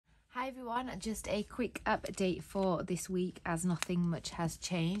everyone, just a quick update for this week as nothing much has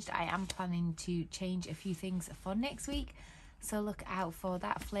changed. I am planning to change a few things for next week, so look out for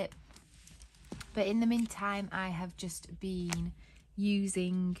that flip. But in the meantime, I have just been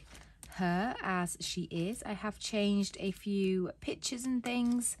using her as she is. I have changed a few pictures and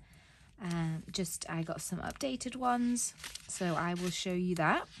things. I got some updated ones, so I will show you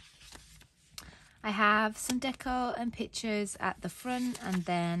that. I have some decor and pictures at the front, and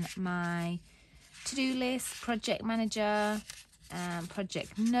then my to-do list, project manager,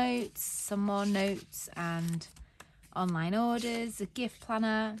 project notes, some more notes and online orders, a gift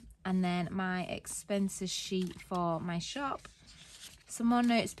planner, and then my expenses sheet for my shop. Some more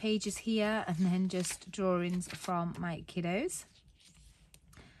notes pages here, and then just drawings from my kiddos.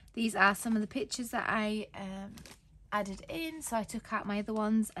 These are some of the pictures that I added in, so I took out my other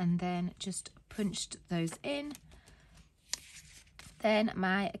ones and then just punched those in. Then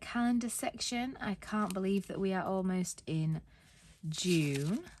my calendar section. I can't believe that we are almost in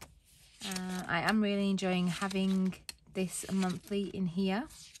June. I am really enjoying having this monthly in here.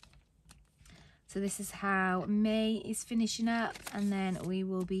 So this is how May is finishing up, and then we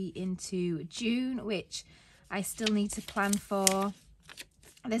will be into June, which I still need to plan for.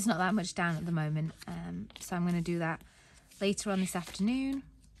 There's not that much down at the moment, so I'm going to do that later on this afternoon.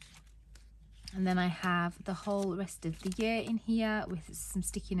 And then I have the whole rest of the year in here with some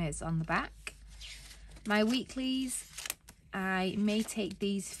sticky notes on the back. My weeklies, I may take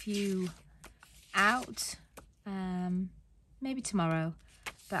these few out, maybe tomorrow,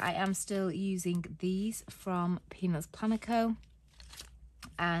 but I am still using these from Peanuts Planner Co,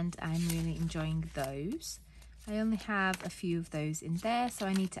 and I'm really enjoying those. I only have a few of those in there, so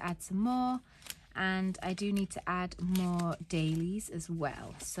I need to add some more, and I do need to add more dailies as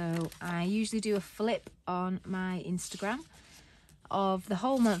well. So I usually do a flip on my Instagram of the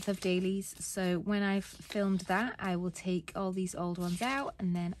whole month of dailies, so when I've filmed that I will take all these old ones out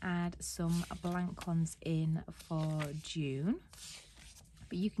and then add some blank ones in for June.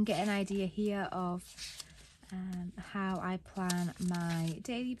 But you can get an idea here of how I plan my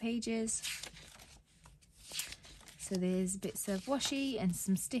daily pages. So there's bits of washi and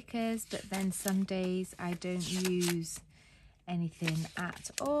some stickers, but then some days I don't use anything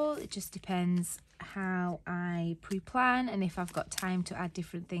at all. It just depends how I pre-plan, and if I've got time to add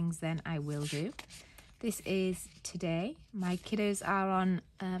different things, then I will do. This is today. My kiddos are on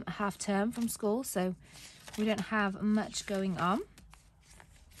a half term from school, so we don't have much going on.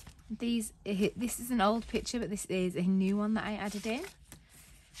 This is an old picture, but this is a new one that I added in.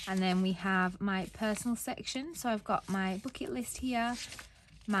 And then we have my personal section. So I've got my bucket list here,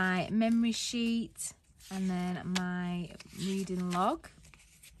 my memory sheet, and then my reading log.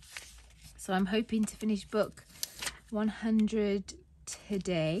 So I'm hoping to finish book 100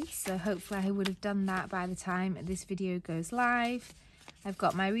 today. So hopefully I would have done that by the time this video goes live. I've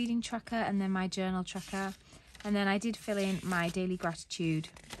got my reading tracker and then my journal tracker. And then I did fill in my daily gratitude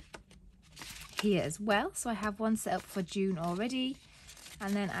here as well. So I have one set up for June already.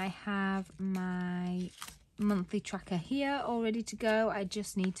 And then I have my monthly tracker here all ready to go. I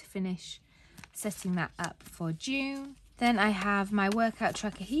just need to finish setting that up for June. Then I have my workout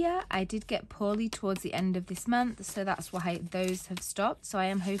tracker here. I did get poorly towards the end of this month, so that's why those have stopped. So I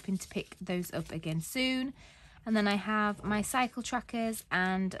am hoping to pick those up again soon. And then I have my cycle trackers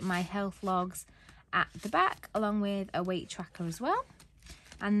and my health logs at the back, along with a weight tracker as well.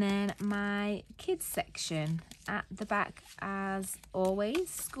 And then my kids section at the back, as always,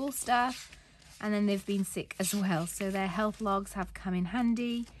 school stuff, and then they've been sick as well, so their health logs have come in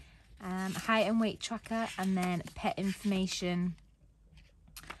handy. Height and weight tracker, and then pet information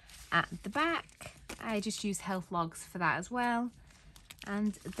at the back. I just use health logs for that as well.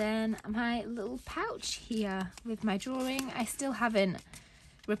 And then my little pouch here with my drawing. I still haven't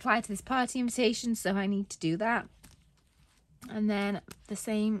replied to this party invitation, so I need to do that. And then the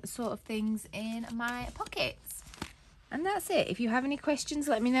same sort of things in my pockets. And that's it. If you have any questions,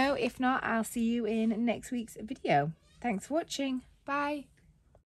 let me know. If not, I'll see you in next week's video. Thanks for watching. Bye.